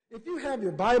If you have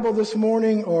your Bible this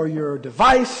morning or your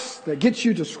device that gets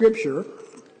you to Scripture,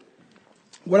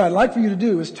 what I'd like for you to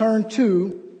do is turn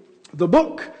to the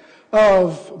book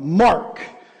of Mark.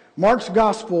 Mark's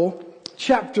Gospel,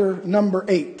 chapter number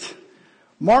 8.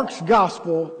 Mark's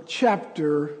Gospel,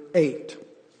 chapter 8.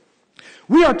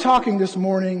 We are talking this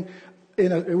morning,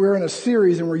 we're in a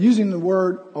series and we're using the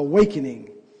word awakening.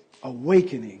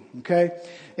 Awakening, okay?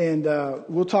 And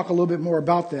we'll talk a little bit more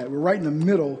about that. We're right in the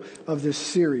middle of this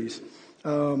series.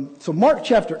 So Mark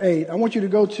chapter 8, I want you to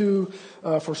go to,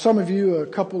 for some of you, a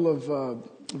couple of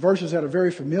verses that are very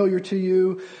familiar to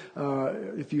you.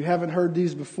 If you haven't heard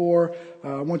these before,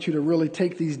 I want you to really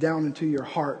take these down into your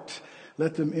heart.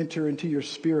 Let them enter into your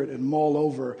spirit and mull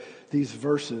over these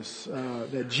verses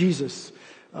that Jesus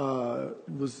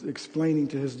was explaining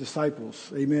to his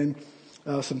disciples. Amen.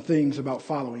 Some things about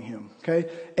following him. Okay?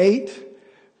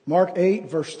 Mark 8,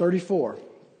 verse 34.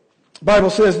 The Bible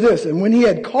says this, and when he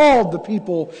had called the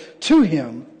people to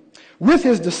him, with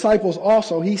his disciples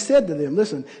also, he said to them,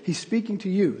 listen, he's speaking to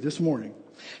you this morning.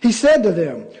 He said to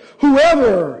them,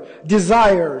 whoever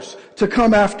desires to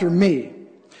come after me,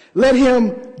 let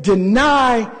him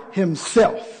deny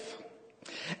himself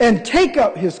and take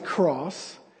up his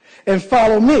cross and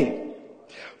follow me.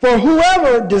 For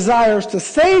whoever desires to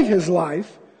save his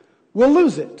life will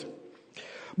lose it.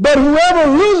 But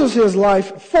whoever loses his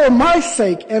life for my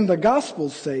sake and the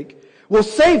gospel's sake will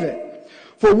save it.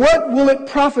 For what will it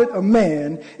profit a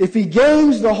man if he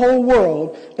gains the whole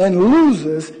world and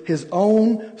loses his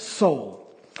own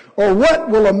soul? Or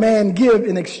what will a man give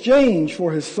in exchange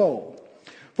for his soul?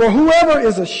 For whoever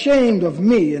is ashamed of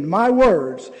me and my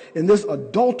words in this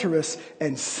adulterous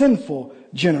and sinful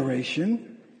generation,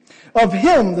 of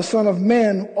him the Son of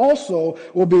Man also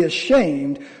will be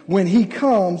ashamed when he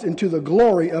comes into the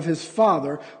glory of his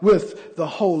Father with the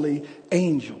holy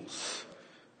angels.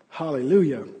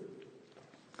 Hallelujah.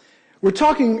 We're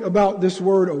talking about this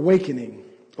word awakening.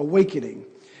 Awakening.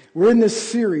 We're in this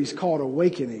series called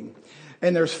Awakening.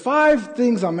 And there's 5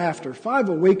 things I'm after, 5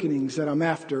 awakenings that I'm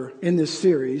after in this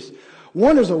series.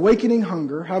 One is awakening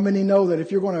hunger. How many know that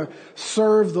if you're going to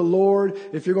serve the Lord,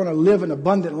 if you're going to live an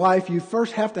abundant life, you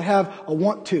first have to have a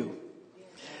want to.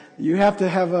 You have to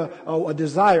have a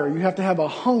desire. You have to have a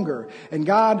hunger. And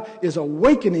God is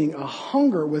awakening a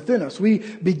hunger within us. We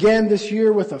began this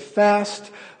year with a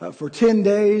fast for 10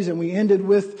 days, and we ended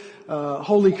with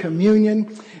Holy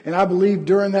Communion. And I believe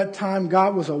during that time,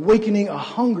 God was awakening a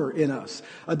hunger in us,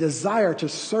 a desire to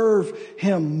serve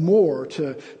Him more,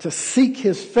 to seek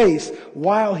His face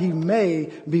while He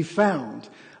may be found.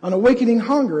 An awakening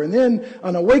hunger, and then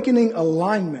an awakening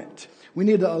alignment. We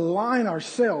need to align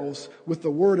ourselves with the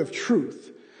Word of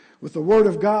truth, with the Word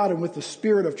of God and with the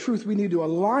Spirit of truth. We need to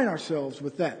align ourselves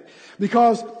with that.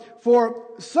 Because for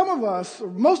some of us, or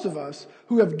most of us,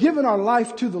 who have given our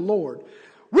life to the Lord,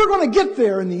 we're going to get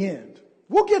there in the end.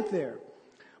 We'll get there.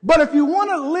 But if you want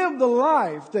to live the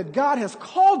life that God has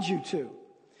called you to,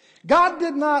 God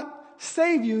did not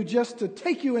save you just to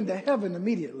take you into heaven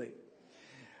immediately.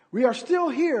 We are still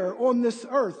here on this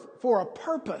earth for a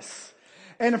purpose.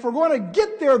 And if we're going to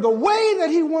get there the way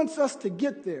that He wants us to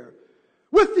get there,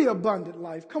 with the abundant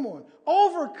life, come on,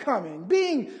 overcoming,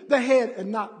 being the head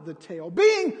and not the tail,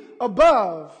 being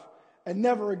above and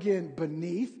never again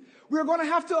beneath, we're going to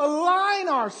have to align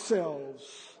ourselves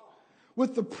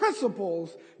with the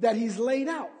principles that He's laid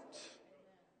out.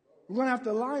 We're going to have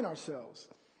to align ourselves.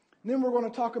 And then we're going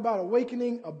to talk about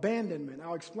awakening abandonment.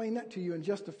 I'll explain that to you in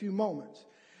just a few moments.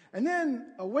 And then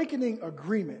awakening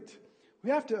agreement. We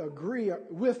have to agree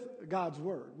with God's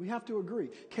word. We have to agree.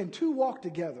 Can 2 walk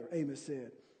together, Amos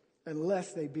said,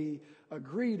 unless they be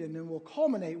agreed? And then we'll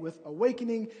culminate with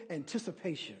awakening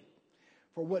anticipation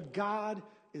for what God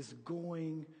is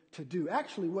going to do.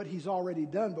 Actually, what He's already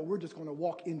done, but we're just going to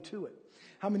walk into it.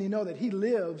 How many know that He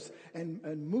lives and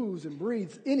moves and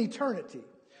breathes in eternity?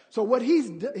 So what He's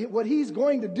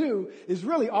going to do is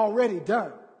really already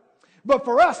done. But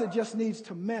for us, it just needs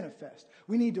to manifest.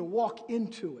 We need to walk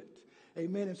into it.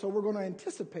 Amen. And so we're going to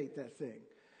anticipate that thing.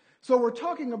 So we're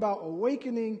talking about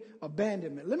awakening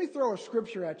abandonment. Let me throw a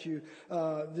scripture at you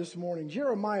this morning.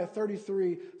 Jeremiah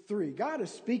 33:3. God is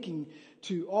speaking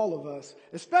to all of us,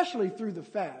 especially through the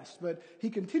fast. But He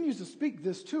continues to speak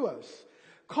this to us.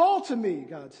 Call to me,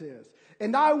 God says,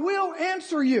 and I will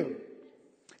answer you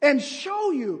and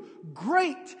show you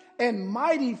great and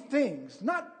mighty things.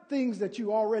 Not things that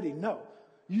you already know.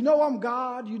 You know I'm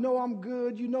God. You know I'm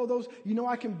good. You know those. You know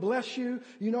I can bless you.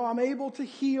 You know I'm able to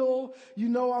heal. You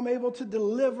know I'm able to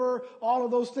deliver, all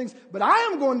of those things. But I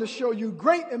am going to show you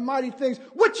great and mighty things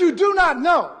which you do not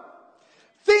know.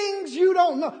 things you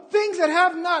don't know, things that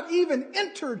have not even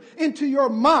entered into your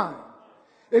mind.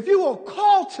 If you will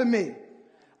call to me,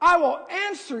 I will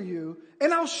answer you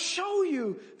and I'll show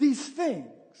you these things.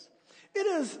 It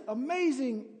is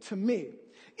amazing to me,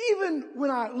 even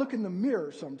when I look in the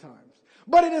mirror sometimes.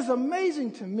 But it is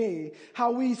amazing to me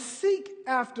how we seek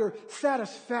after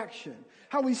satisfaction,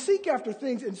 how we seek after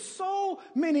things in so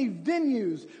many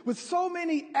venues, with so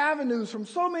many avenues, from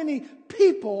so many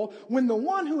people, when the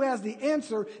one who has the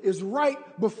answer is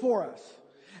right before us.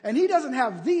 And he doesn't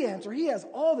have the answer, he has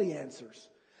all the answers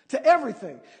to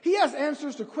everything. He has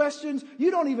answers to questions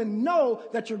you don't even know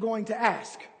that you're going to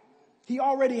ask. He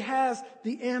already has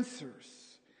the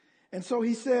answers. And so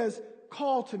he says,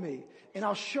 call to me and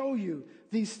I'll show you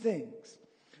these things.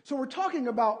 So we're talking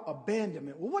about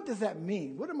abandonment. Well, what does that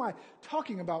mean? What am I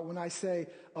talking about when I say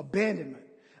abandonment?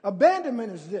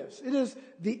 Abandonment is this. It is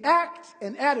the act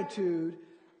and attitude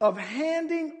of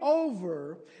handing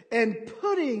over and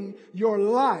putting your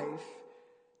life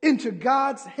into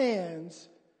God's hands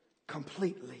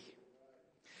completely.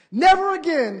 Never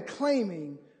again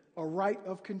claiming a right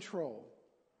of control.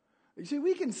 You see,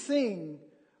 we can sing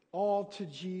all to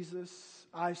Jesus,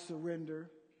 I surrender.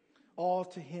 All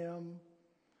to him,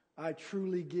 I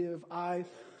truly give, I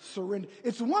surrender.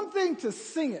 It's one thing to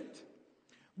sing it,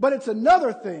 but it's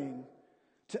another thing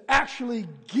to actually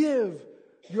give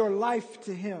your life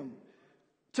to him,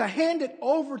 to hand it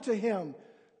over to him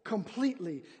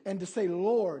completely, and to say,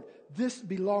 Lord, this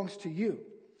belongs to you.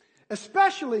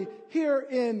 Especially here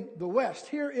in the West,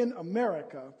 here in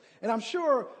America, and I'm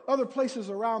sure other places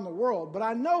around the world, but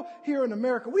I know here in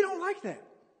America, we don't like that.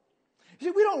 You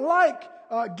see, we don't like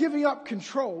giving up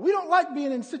control. We don't like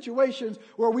being in situations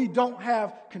where we don't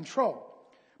have control.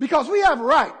 Because we have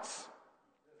rights.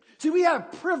 See, we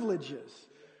have privileges.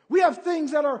 We have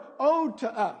things that are owed to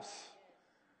us.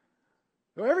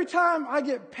 So every time I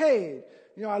get paid,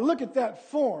 I look at that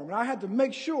form and I had to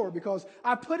make sure, because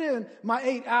I put in my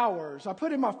 8 hours, I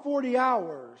put in my 40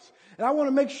 hours, and I want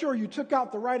to make sure you took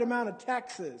out the right amount of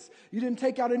taxes. You didn't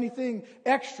take out anything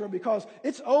extra because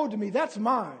it's owed to me. That's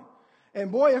mine. And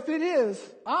boy, if it is,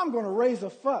 I'm going to raise a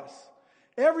fuss.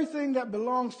 Everything that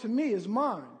belongs to me is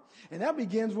mine. And that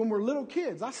begins when we're little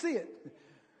kids. I see it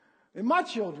in my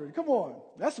children. Come on,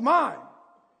 that's mine.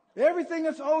 Everything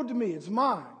that's owed to me, it's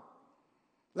mine.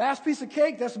 Last piece of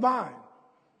cake, that's mine.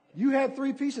 You had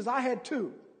 3 pieces, I had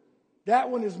 2. That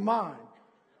one is mine.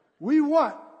 We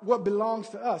want what belongs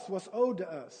to us, what's owed to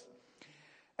us.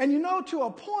 And to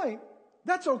a point,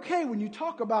 that's okay when you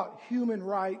talk about human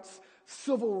rights,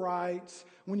 civil rights,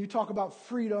 when you talk about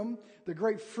freedom, the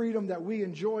great freedom that we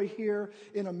enjoy here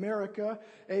in America.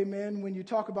 Amen. When you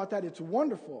talk about that, it's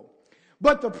wonderful.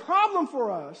 But the problem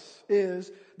for us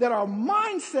is that our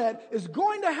mindset is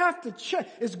going to have to change.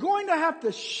 It's going to have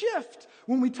to shift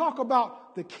when we talk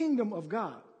about the kingdom of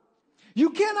God. You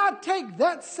cannot take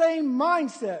that same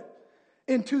mindset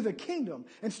into the kingdom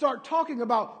and start talking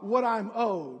about what I'm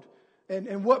owed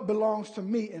and what belongs to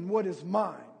me and what is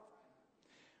mine.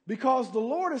 Because the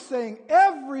Lord is saying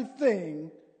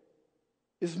everything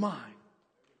is mine.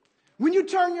 When you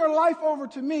turn your life over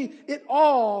to me, it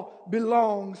all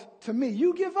belongs to me.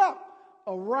 You give up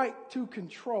a right to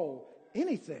control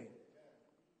anything.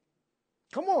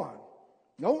 Come on.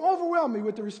 Don't overwhelm me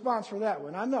with the response for that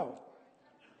one. I know.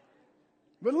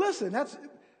 But listen,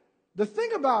 the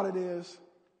thing about it is,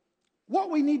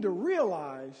 what we need to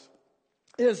realize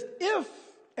is if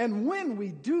and when we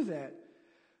do that,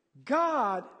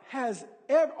 God has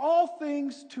all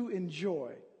things to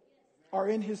enjoy are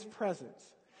in his presence.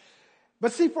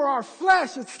 But see, for our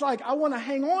flesh, it's like, I want to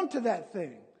hang on to that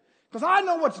thing because I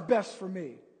know what's best for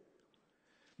me.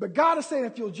 But God is saying,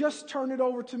 if you'll just turn it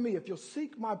over to me, if you'll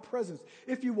seek my presence,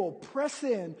 if you will press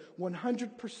in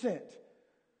 100%,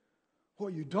 well,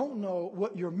 you don't know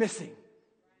what you're missing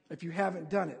if you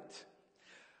haven't done it.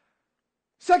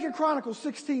 2 Chronicles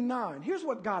 16:9. Here's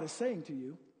what God is saying to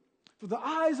you. For the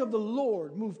eyes of the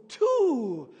Lord move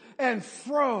to and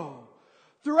fro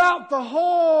throughout the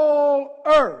whole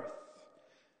earth,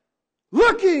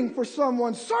 looking for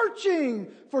someone,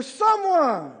 searching for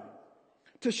someone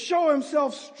to show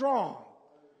himself strong.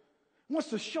 He wants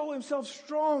to show himself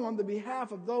strong on the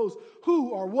behalf of those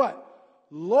who are what?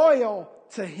 Loyal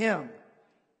to him.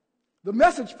 The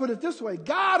Message put it this way: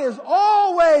 God is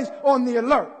always on the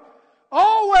alert,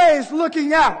 always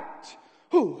looking out.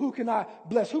 Who can I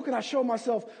bless? Who can I show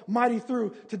myself mighty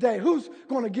through today? Who's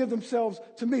going to give themselves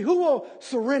to me? Who will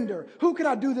surrender? Who can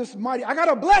I do this mighty? I got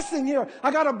a blessing here.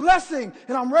 I got a blessing,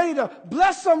 and I'm ready to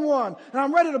bless someone, and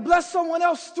I'm ready to bless someone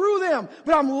else through them.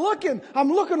 But I'm looking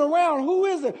around. Who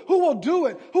is it? Who will do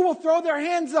it? Who will throw their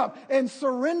hands up and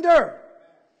surrender?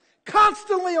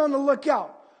 Constantly on the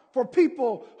lookout for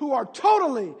people who are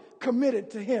totally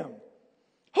committed to him.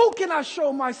 Who can I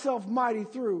show myself mighty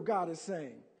through, God is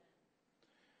saying.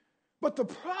 But the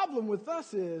problem with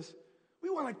us is we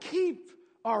want to keep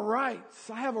our rights.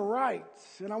 I have a right,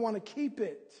 and I want to keep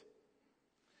it.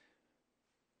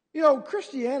 You know,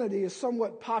 Christianity is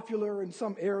somewhat popular in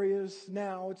some areas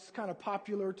now. It's kind of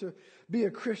popular to be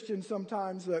a Christian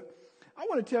sometimes. But I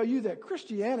want to tell you that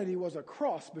Christianity was a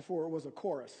cross before it was a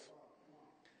chorus.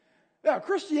 Yeah,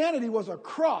 Christianity was a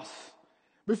cross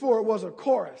before it was a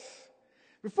chorus.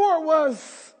 Before it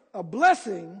was a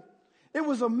blessing, it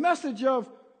was a message of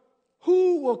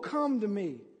who will come to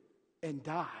me and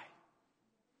die.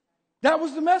 That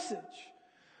was the message.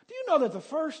 Do you know that the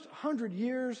first 100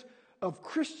 years of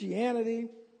Christianity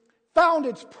found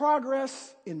its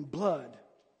progress in blood?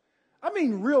 I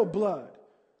mean real blood.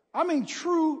 I mean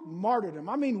true martyrdom.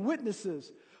 I mean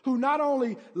witnesses who not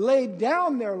only laid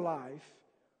down their life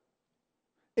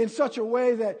in such a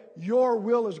way that your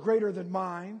will is greater than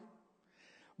mine,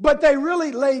 but they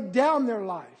really laid down their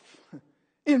life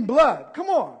in blood. Come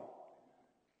on.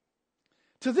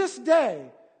 To this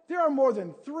day, there are more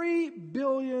than 3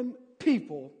 billion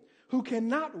people who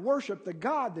cannot worship the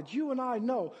God that you and I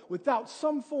know without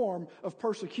some form of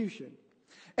persecution.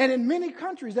 And in many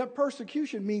countries, that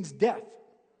persecution means death.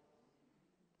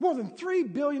 More than 3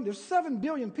 billion, there's 7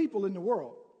 billion people in the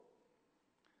world.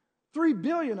 3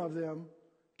 billion of them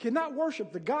cannot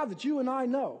worship the God that you and I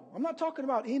know. I'm not talking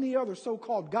about any other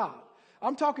so-called God.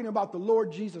 I'm talking about the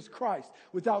Lord Jesus Christ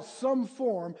without some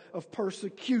form of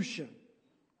persecution.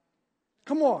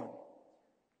 Come on.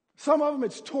 Some of them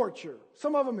it's torture.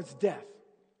 Some of them it's death.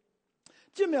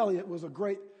 Jim Elliot was a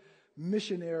great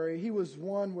missionary. He was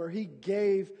one where he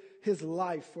gave his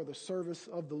life for the service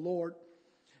of the Lord.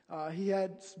 He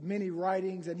had many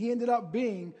writings, and he ended up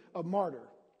being a martyr.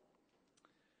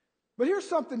 But here's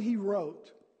something he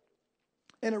wrote,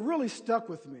 and it really stuck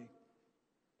with me.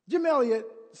 Jim Elliot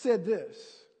said this.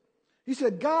 He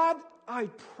said, God, I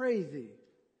pray thee,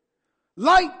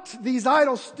 light these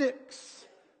idle sticks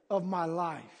of my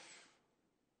life,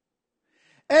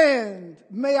 and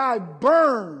may I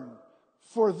burn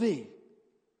for thee.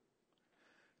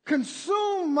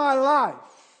 Consume my life,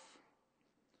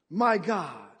 my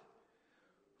God,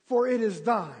 for it is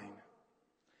thine.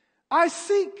 I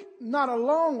seek not a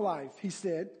long life, he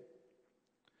said,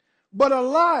 but a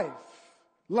life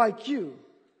like you,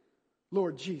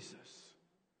 Lord Jesus.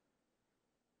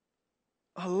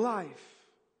 A life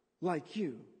like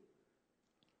you.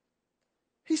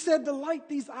 He said to light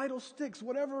these idle sticks,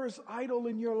 whatever is idle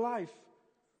in your life.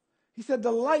 He said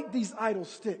to light these idle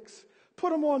sticks.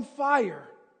 Put them on fire.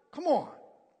 Come on.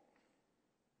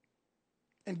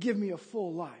 And give me a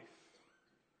full life.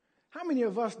 How many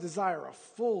of us desire a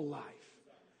full life?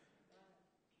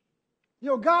 You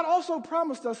know, God also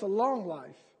promised us a long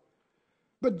life.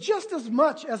 But just as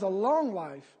much as a long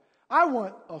life, I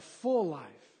want a full life.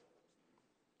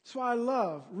 That's why I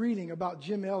love reading about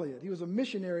Jim Elliot. He was a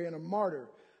missionary and a martyr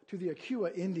to the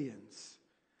Aquia Indians.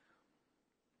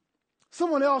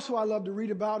 Someone else who I love to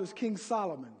read about is King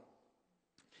Solomon.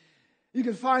 You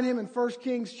can find him in 1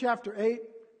 Kings chapter 8.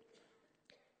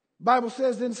 The Bible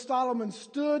says, then Solomon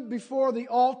stood before the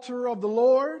altar of the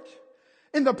Lord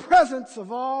in the presence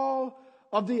of all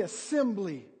of the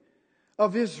assembly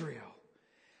of Israel.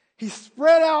 He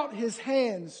spread out his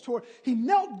hands he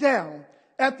knelt down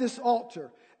at this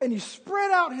altar and he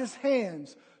spread out his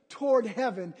hands toward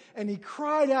heaven and he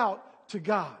cried out to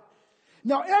God.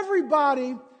 Now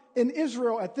everybody in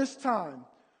Israel at this time,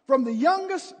 from the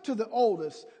youngest to the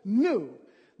oldest, knew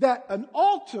that an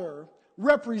altar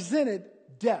represented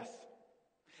death.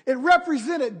 It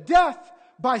represented death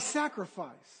by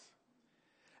sacrifice.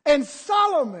 And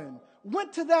Solomon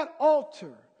went to that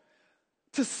altar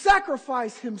to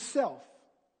sacrifice himself.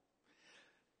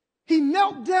 He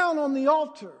knelt down on the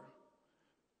altar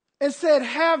and said,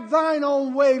 have thine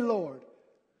own way, Lord.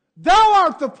 Thou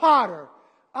art the potter,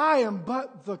 I am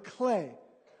but the clay.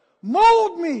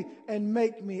 Mold me and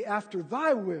make me after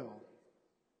thy will.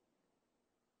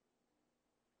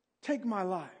 Take my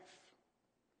life.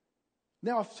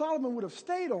 Now, if Solomon would have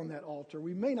stayed on that altar,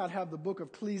 we may not have the book of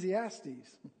Ecclesiastes.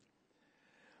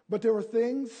 But there were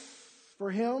things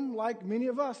for him, like many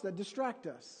of us, that distract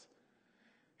us.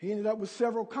 He ended up with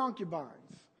several concubines.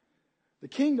 The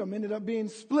kingdom ended up being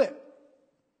split,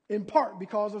 in part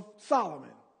because of Solomon.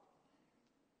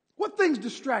 What things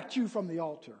distract you from the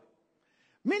altar?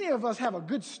 Many of us have a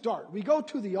good start. We go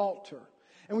to the altar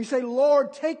and we say,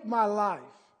 Lord, take my life.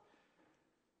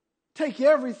 Take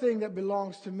everything that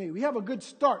belongs to me. We have a good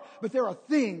start, but there are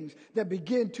things that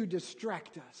begin to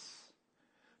distract us.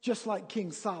 just like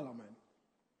King Solomon.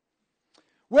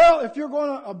 Well, if you're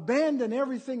going to abandon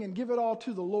everything and give it all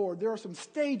to the Lord, there are some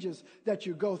stages that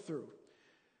you go through.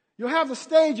 You'll have the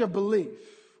stage of belief.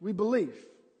 We believe.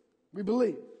 We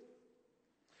believe.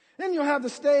 Then you'll have the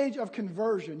stage of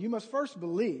conversion. You must first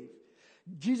believe.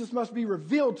 Jesus must be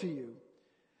revealed to you.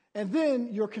 And then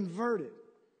you're converted.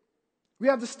 We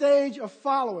have the stage of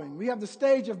following. We have the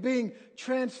stage of being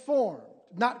transformed,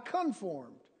 not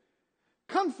conformed.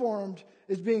 Conformed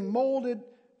is being molded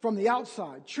from the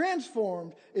outside.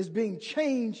 Transformed is being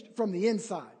changed from the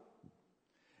inside.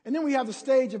 And then we have the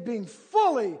stage of being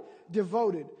fully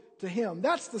devoted to Him.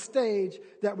 That's the stage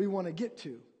that we want to get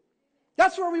to.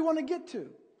 That's where we want to get to.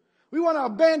 We want to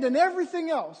abandon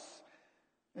everything else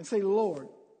and say, Lord,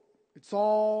 it's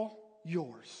all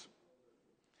yours.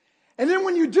 And then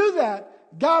when you do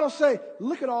that, God will say,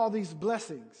 look at all these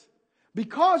blessings.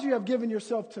 Because you have given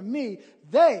yourself to me,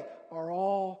 they are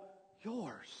all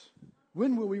yours.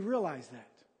 When will we realize that?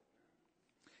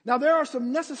 Now, there are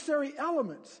some necessary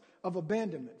elements of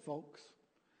abandonment, folks.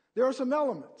 There are some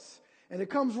elements. And it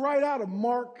comes right out of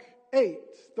Mark 8,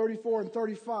 34 and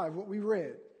 35, what we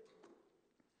read.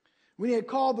 When he had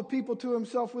called the people to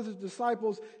himself with his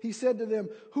disciples, he said to them,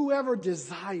 whoever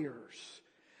desires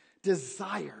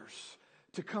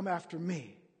to come after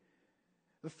me.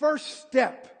 The first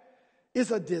step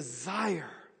is a desire.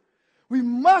 We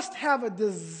must have a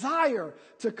desire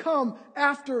to come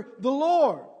after the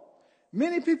Lord.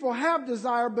 Many people have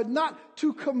desire, but not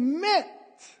to commit.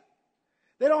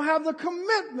 They don't have the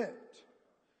commitment.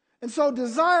 And so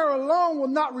desire alone will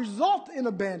not result in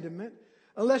abandonment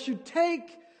unless you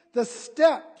take the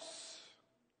steps.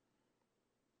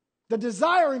 The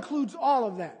desire includes all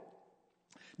of that.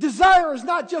 Desire is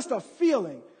not just a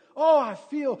feeling. Oh, I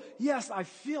feel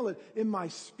it in my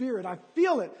spirit. I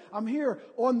feel it. I'm here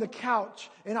on the couch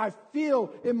and I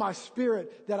feel in my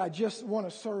spirit that I just want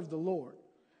to serve the Lord.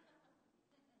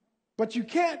 But you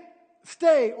can't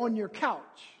stay on your couch.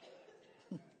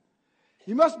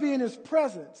 You must be in His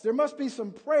presence. There must be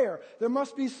some prayer. There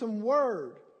must be some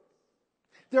word.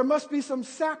 There must be some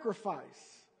sacrifice.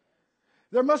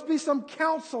 There must be some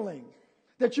counseling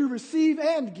that you receive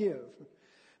and give.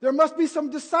 There must be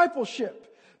some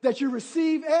discipleship that you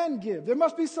receive and give. There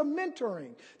must be some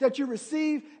mentoring that you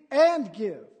receive and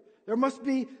give. There must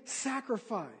be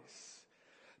sacrifice.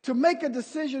 To make a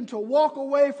decision to walk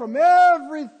away from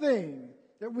everything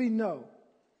that we know.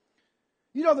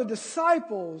 You know, the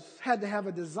disciples had to have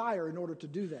a desire in order to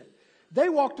do that. They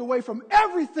walked away from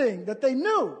everything that they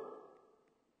knew.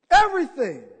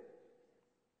 Everything.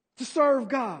 To serve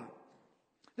God.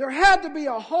 There had to be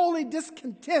a holy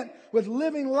discontent with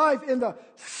living life in the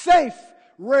safe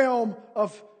realm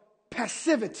of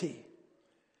passivity.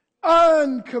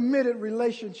 Uncommitted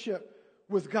relationship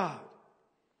with God.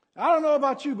 I don't know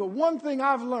about you, but one thing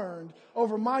I've learned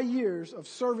over my years of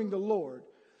serving the Lord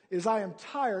is I am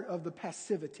tired of the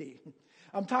passivity.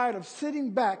 I'm tired of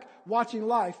sitting back watching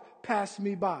life pass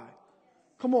me by.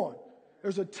 Come on.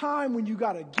 There's a time when you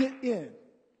got to get in.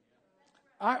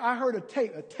 I heard a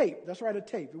tape. That's right, a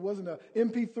tape. It wasn't an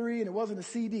MP3 and it wasn't a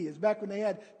CD. It's back when they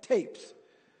had tapes.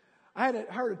 I had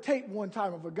heard a tape one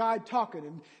time of a guy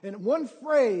talking, and one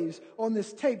phrase on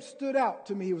this tape stood out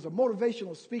to me. He was a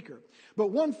motivational speaker.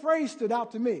 But one phrase stood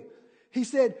out to me. He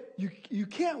said, you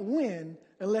can't win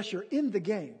unless you're in the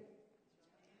game.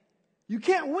 You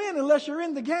can't win unless you're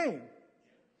in the game.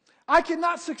 I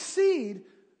cannot succeed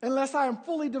unless I am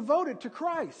fully devoted to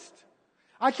Christ.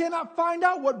 I cannot find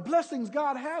out what blessings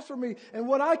God has for me and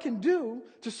what I can do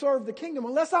to serve the kingdom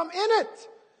unless I'm in it.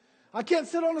 I can't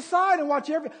sit on the side and watch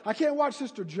I can't watch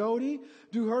Sister Jody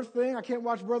do her thing. I can't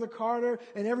watch Brother Carter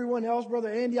and everyone else, Brother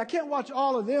Andy. I can't watch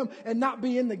all of them and not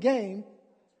be in the game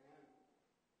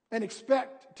and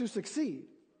expect to succeed.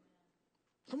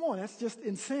 Come on, that's just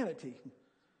insanity.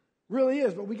 Really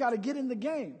is, but we got to get in the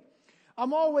game.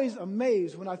 I'm always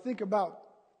amazed when I think about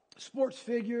sports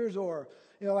figures or,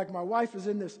 like my wife is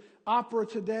in this opera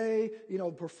today,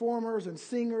 performers and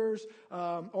singers,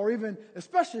 or even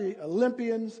especially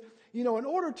Olympians. In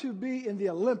order to be in the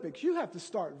Olympics, you have to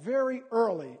start very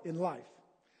early in life,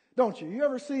 don't you? You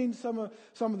ever seen some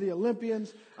of the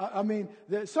Olympians?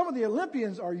 Some of the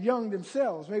Olympians are young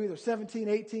themselves. Maybe they're 17,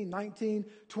 18, 19,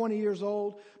 20 years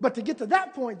old. But to get to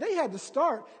that point, they had to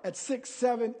start at 6,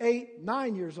 7, 8,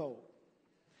 9 years old.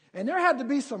 And there had to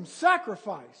be some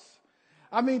sacrifice.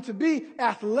 To be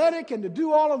athletic and to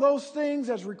do all of those things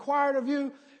as required of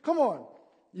you, come on.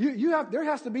 There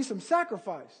has to be some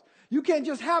sacrifice. You can't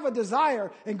just have a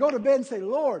desire and go to bed and say,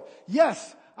 Lord,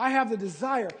 yes, I have the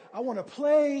desire. I want to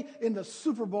play in the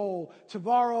Super Bowl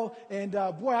tomorrow. And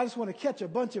boy, I just want to catch a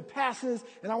bunch of passes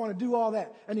and I want to do all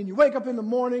that. And then you wake up in the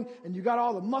morning and you got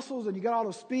all the muscles and you got all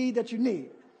the speed that you need.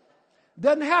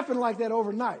 Doesn't happen like that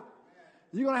overnight.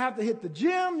 You're going to have to hit the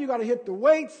gym. You got to hit the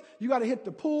weights. You got to hit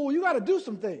the pool. You got to do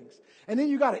some things. And then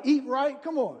you got to eat right.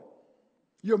 Come on.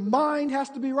 Your mind has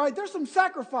to be right. There's some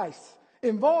sacrifice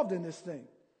involved in this thing.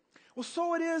 Well,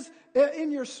 so it is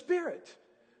in your spirit.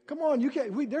 Come on,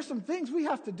 there's some things we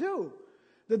have to do.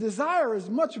 The desire is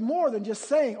much more than just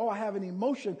saying, oh, I have an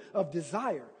emotion of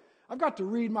desire. I've got to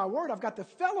read my word. I've got to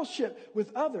fellowship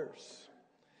with others.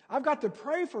 I've got to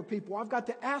pray for people. I've got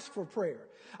to ask for prayer.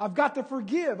 I've got to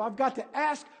forgive. I've got to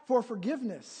ask for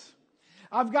forgiveness.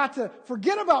 I've got to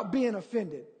forget about being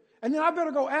offended. And then I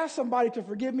better go ask somebody to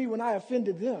forgive me when I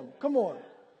offended them. Come on.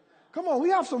 Come on, we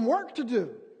have some work to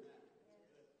do.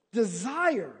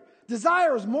 Desire.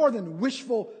 Desire is more than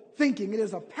wishful thinking. It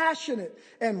is a passionate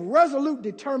and resolute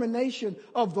determination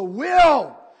of the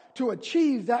will to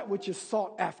achieve that which is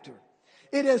sought after.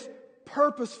 It is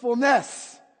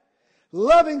purposefulness.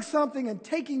 Loving something and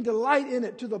taking delight in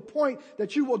it to the point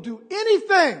that you will do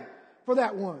anything for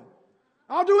that one.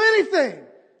 I'll do anything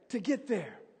to get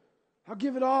there. I'll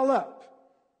give it all up,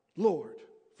 Lord,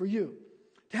 for you.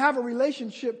 To have a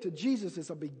relationship to Jesus is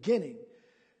a beginning.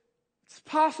 It's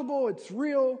possible, it's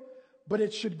real, but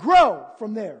it should grow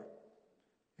from there.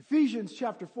 Ephesians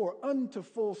chapter 4, unto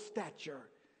full stature.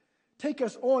 Take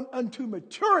us on unto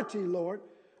maturity, Lord.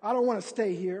 I don't want to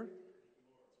stay here.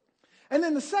 And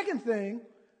then the second thing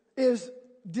is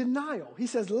denial. He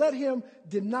says, let him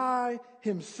deny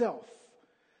himself.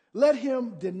 Let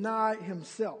him deny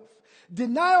himself.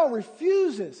 Denial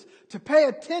refuses to pay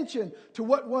attention to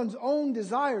what one's own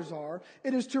desires are.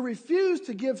 It is to refuse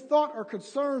to give thought or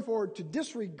concern for it, to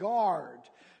disregard,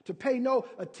 to pay no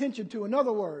attention to. In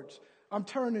other words, I'm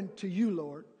turning to you,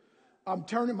 Lord.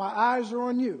 My eyes are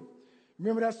on you.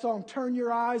 Remember that song, Turn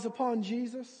Your Eyes Upon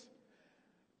Jesus?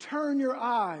 Turn your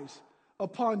eyes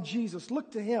upon Jesus.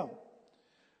 Look to him.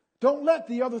 Don't let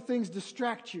the other things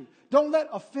distract you. Don't let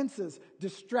offenses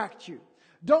distract you.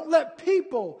 Don't let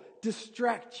people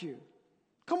distract you.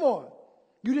 Come on.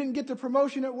 You didn't get the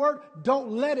promotion at work?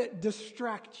 Don't let it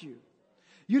distract you.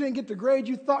 You didn't get the grade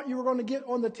you thought you were going to get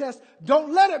on the test?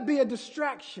 Don't let it be a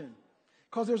distraction,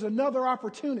 because there's another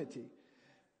opportunity.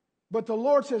 But the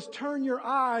Lord says, turn your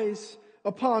eyes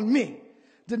upon me.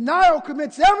 Denial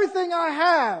commits everything I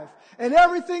have and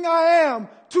everything I am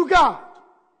to God.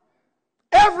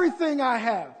 Everything I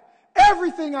have,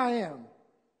 everything I am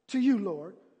to you,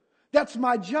 Lord. That's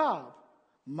my job,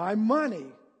 my money,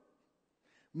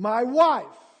 my wife,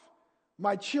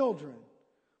 my children,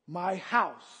 my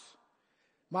house,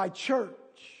 my church,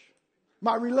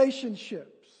 my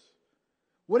relationships,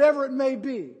 whatever it may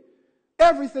be.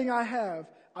 Everything I have,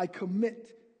 I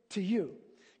commit to you.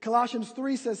 Colossians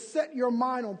 3 says, set your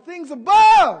mind on things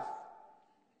above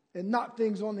and not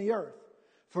things on the earth.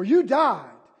 For you died,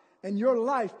 and your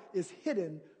life is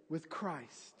hidden with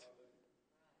Christ.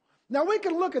 Now we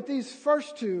can look at these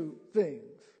first two things.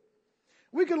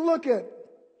 We can look at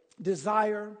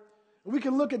desire. We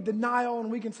can look at denial,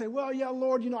 and we can say, well, yeah,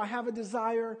 Lord, I have a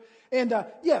desire. And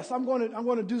yes, I'm going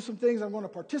to do some things. I'm going to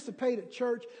participate at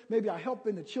church. Maybe I'll help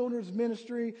in the children's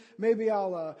ministry. Maybe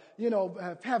I'll,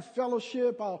 have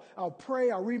fellowship. I'll pray.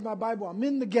 I'll read my Bible. I'm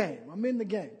in the game.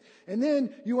 And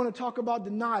then you want to talk about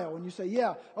denial, and you say,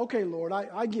 yeah, okay, Lord,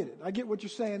 I get it. I get what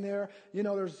you're saying there.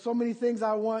 There's so many things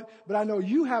I want, but I know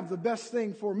you have the best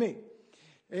thing for me.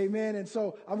 Amen. And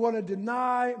so I'm going to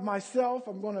deny myself.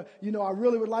 I'm going to, I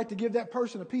really would like to give that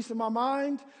person a piece of my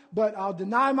mind, but I'll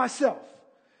deny myself.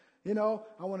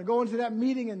 I want to go into that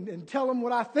meeting and tell them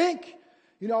what I think.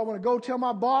 I want to go tell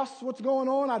my boss what's going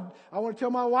on. I want to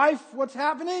tell my wife what's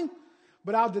happening,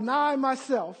 but I'll deny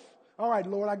myself. All right,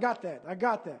 Lord, I got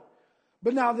that.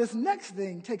 But now this next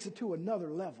thing takes it to another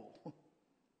level.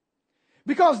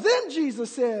 Because then Jesus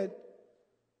said,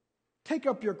 take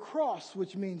up your cross,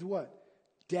 which means what?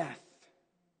 Death.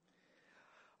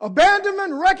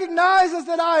 Abandonment recognizes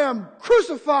that I am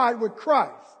crucified with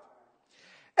Christ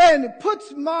and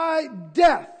puts my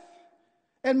death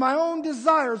and my own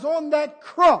desires on that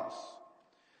cross.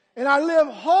 And I live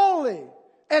wholly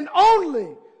and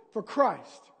only for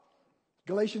Christ.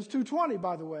 Galatians 2:20,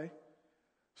 by the way.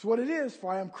 It's what it is.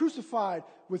 For I am crucified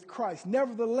with Christ.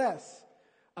 Nevertheless,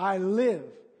 I live.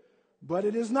 But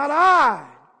it is not I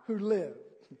who live,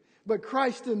 but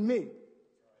Christ in me.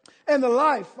 And the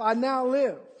life I now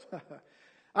live,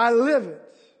 I live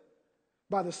it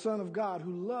by the Son of God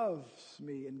who loves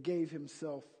me and gave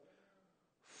himself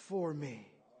for me.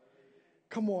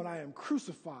 Come on, I am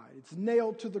crucified. It's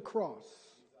nailed to the cross.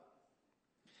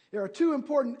 There are two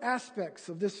important aspects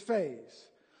of this phase.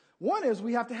 One is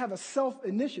we have to have a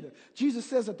self-initiative. Jesus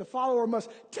says that the follower must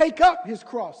take up his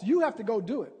cross. You have to go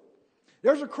do it.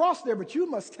 There's a cross there, but you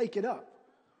must take it up.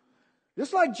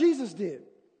 Just like Jesus did.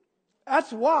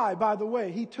 That's why, by the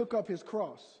way, he took up his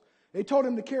cross. They told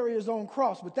him to carry his own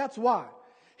cross, but that's why.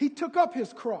 He took up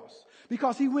his cross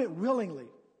because he went willingly.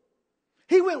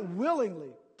 He went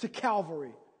willingly to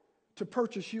Calvary to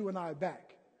purchase you and I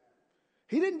back.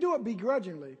 He didn't do it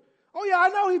begrudgingly. Oh yeah, I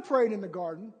know he prayed in the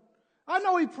garden. I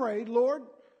know he prayed, Lord,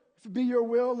 if it be your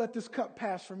will, let this cup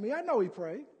pass from me. I know he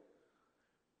prayed.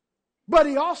 But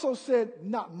he also said,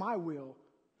 not my will,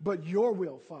 but your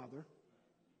will, Father.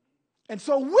 And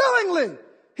so willingly,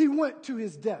 he went to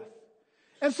his death.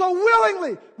 And so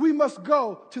willingly, we must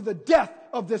go to the death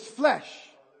of this flesh.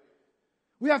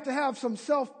 We have to have some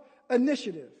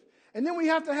self-initiative. And then we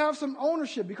have to have some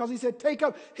ownership because he said, take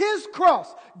up his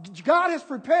cross. God has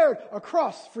prepared a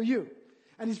cross for you.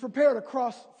 And he's prepared a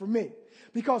cross for me.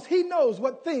 Because he knows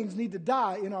what things need to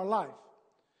die in our life.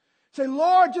 Say,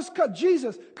 Lord,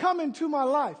 Jesus, come into my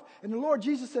life. And the Lord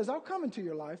Jesus says, I'll come into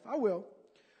your life. I will.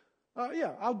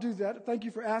 Yeah, I'll do that. Thank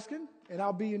you for asking. And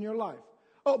I'll be in your life.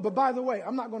 Oh, but by the way,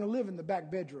 I'm not going to live in the back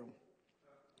bedroom.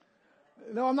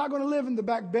 No, I'm not going to live in the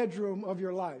back bedroom of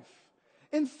your life.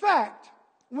 In fact,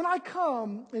 when I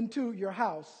come into your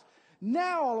house,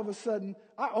 now all of a sudden,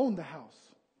 I own the house.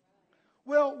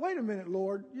 Well, wait a minute,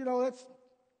 Lord. You know,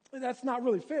 that's not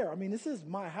really fair. I mean, this is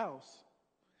my house.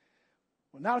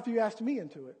 Well, not if you asked me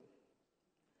into it.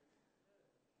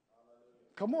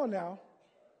 Come on now.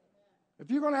 If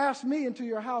you're going to ask me into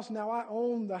your house, now I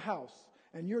own the house,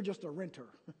 and you're just a renter.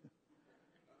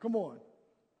 Come on.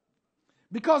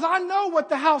 Because I know what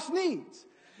the house needs.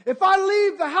 If I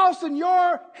leave the house in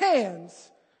your hands,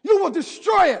 you will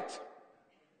destroy it.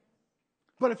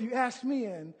 But if you ask me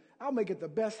in, I'll make it the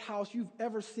best house you've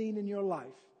ever seen in your life.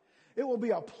 It will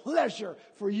be a pleasure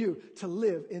for you to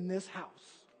live in this house.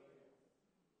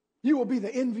 You will be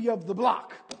the envy of the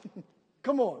block.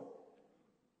 Come on.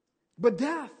 But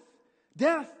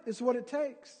death is what it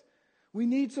takes. We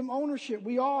need some ownership.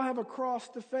 We all have a cross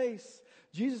to face.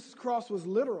 Jesus' cross was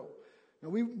literal. Now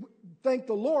we thank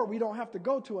the Lord we don't have to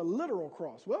go to a literal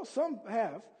cross. Well, some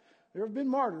have. There have been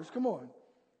martyrs. Come on.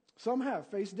 Some have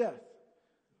faced death.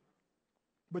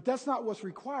 But that's not what's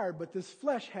required, but this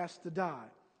flesh has to die.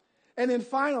 And then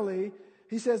finally,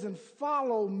 he says, and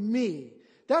follow me.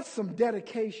 That's some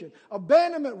dedication.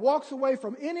 Abandonment walks away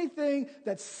from anything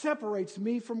that separates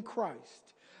me from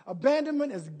Christ.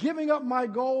 Abandonment is giving up my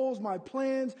goals, my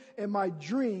plans, and my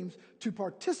dreams to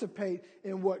participate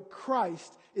in what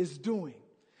Christ is doing.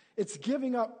 It's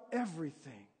giving up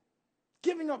everything.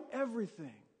 Giving up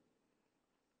everything.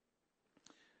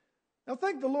 Now,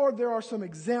 thank the Lord there are some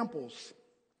examples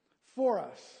for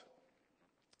us.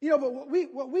 You know, but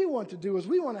what we want to do is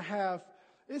we want to have,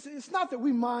 it's not that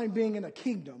we mind being in a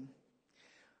kingdom,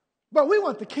 but we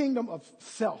want the kingdom of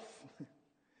self.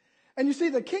 And you see,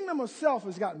 the kingdom of self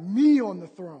has got me on the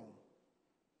throne.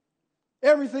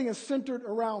 Everything is centered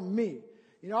around me.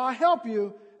 You know, I help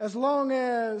you as long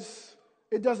as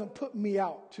it doesn't put me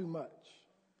out too much.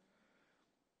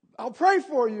 I'll pray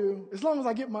for you as long as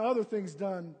I get my other things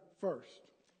done first.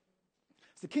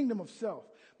 It's the kingdom of self.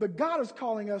 But God is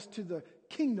calling us to the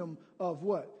kingdom of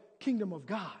what? Kingdom of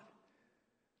God.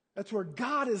 That's where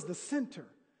God is the center.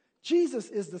 Jesus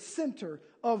is the center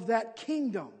of that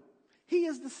kingdom. He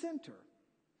is the center.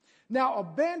 Now,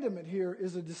 abandonment here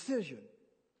is a decision.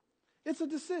 It's a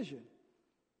decision.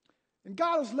 And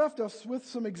God has left us with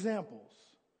some examples.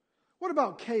 What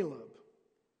about Caleb?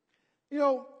 You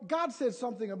know, God said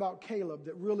something about Caleb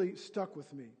that really stuck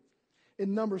with me.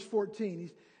 In Numbers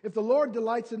 14, if the Lord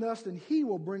delights in us, then he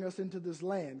will bring us into this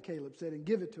land, Caleb said, and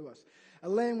give it to us. A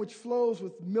land which flows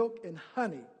with milk and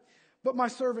honey. But my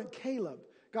servant Caleb,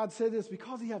 God said this,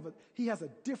 because he has a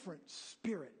different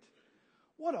spirit.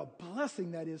 What a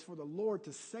blessing that is for the Lord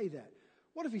to say that.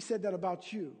 What if he said that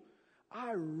about you?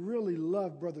 I really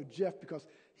love Brother Jeff because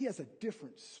he has a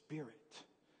different spirit.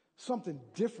 Something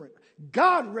different.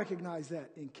 God recognized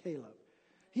that in Caleb.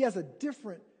 He has a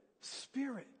different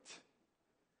spirit.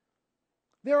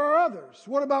 There are others.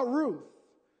 What about Ruth?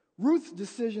 Ruth's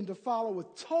decision to follow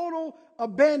with total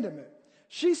abandonment.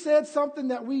 She said something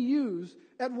that we use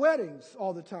at weddings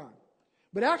all the time.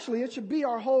 But actually, it should be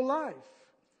our whole life.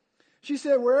 She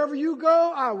said, wherever you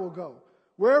go, I will go.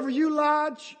 Wherever you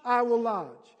lodge, I will lodge.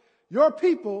 Your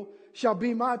people shall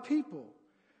be my people.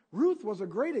 Ruth was a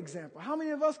great example. How many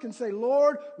of us can say,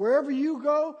 Lord, wherever you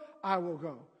go, I will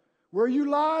go. Where you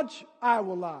lodge, I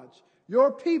will lodge.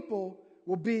 Your people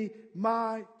will be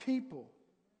my people.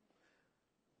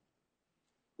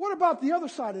 What about the other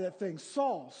side of that thing,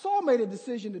 Saul? Saul made a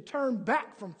decision to turn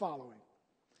back from following.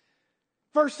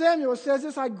 1 Samuel says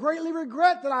this, I greatly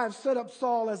regret that I have set up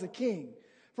Saul as a king,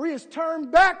 for he has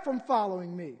turned back from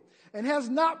following me and has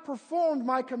not performed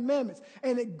my commandments.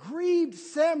 And it grieved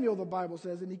Samuel, the Bible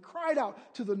says, and he cried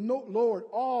out to the Lord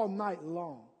all night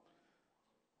long.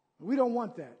 We don't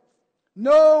want that.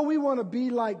 No, we want to be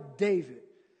like David.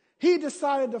 He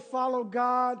decided to follow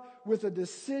God with a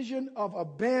decision of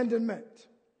abandonment.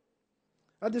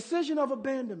 A decision of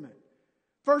abandonment.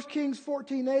 1 Kings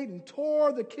 14:8, and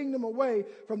tore the kingdom away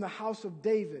from the house of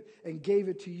David and gave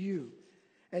it to you.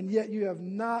 And yet you have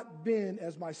not been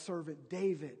as my servant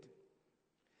David,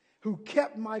 who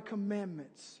kept my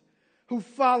commandments, who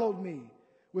followed me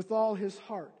with all his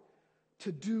heart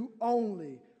to do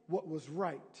only what was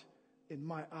right in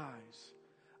my eyes.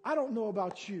 I don't know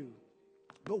about you,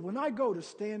 but when I go to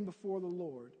stand before the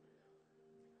Lord,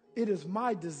 it is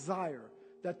my desire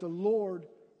that the Lord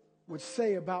would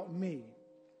say about me,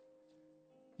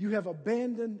 you have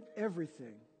abandoned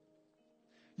everything.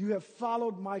 You have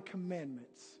followed my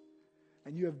commandments,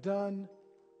 and you have done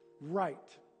right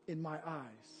in my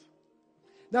eyes.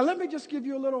 Now, let me just give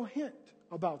you a little hint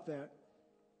about that.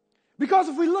 Because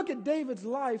if we look at David's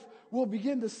life, we'll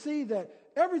begin to see that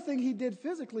everything he did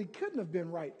physically couldn't have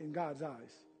been right in God's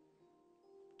eyes.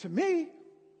 To me,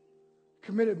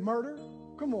 committed murder.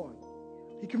 Come on.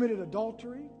 He committed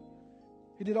adultery.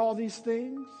 He did all these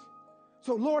things.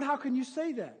 So, Lord, how can you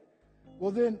say that?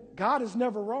 Well, then, God is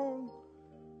never wrong.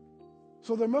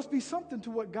 So there must be something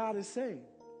to what God is saying.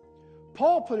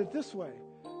 Paul put it this way.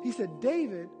 He said,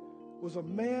 David was a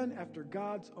man after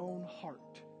God's own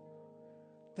heart.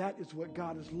 That is what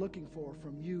God is looking for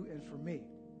from you and for me.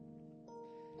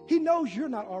 He knows you're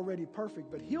not already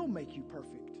perfect, but he'll make you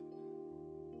perfect.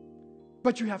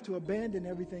 But you have to abandon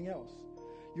everything else.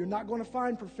 You're not going to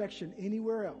find perfection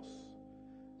anywhere else.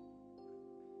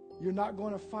 You're not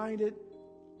going to find it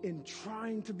in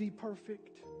trying to be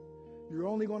perfect. You're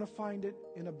only going to find it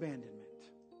in abandonment.